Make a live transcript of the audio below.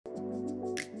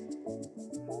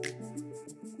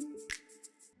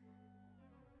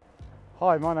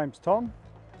Hi, my name's Tom.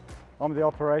 I'm the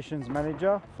Operations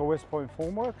Manager for West Point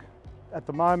Formwork. At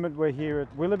the moment we're here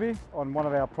at Willoughby on one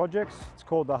of our projects. It's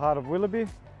called the Heart of Willoughby.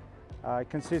 It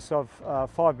consists of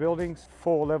 5 buildings,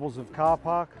 4 levels of car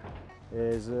park.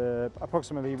 There's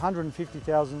approximately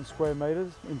 150,000 square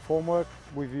metres in formwork.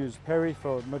 We've used Perry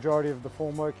for the majority of the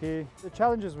formwork here. The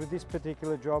challenges with this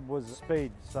particular job was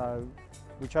speed, so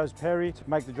we chose Perry to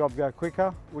make the job go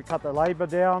quicker. We cut the labour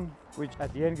down, which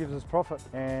at the end gives us profit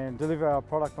and deliver our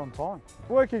product on time.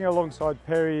 Working alongside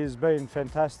Perry has been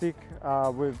fantastic.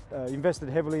 We've invested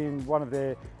heavily in one of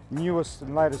their newest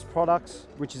and latest products,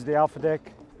 which is the ALPHADECK.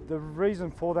 The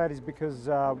reason for that is because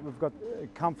we've got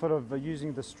comfort of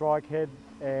using the strike head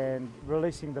and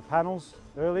releasing the panels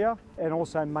earlier, and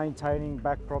also maintaining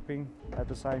backpropping at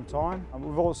the same time. And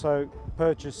we've also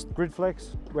purchased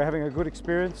GridFlex. We're having a good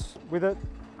experience with it.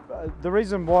 The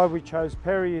reason why we chose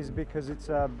Perry is because it's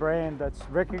a brand that's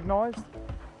recognised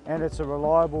and it's a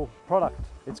reliable product.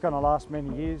 It's going to last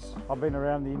many years. I've been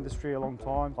around the industry a long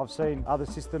time. I've seen other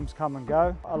systems come and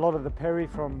go. A lot of the Perry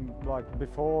from like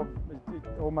before, it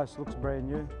almost looks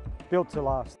brand new, built to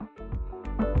last.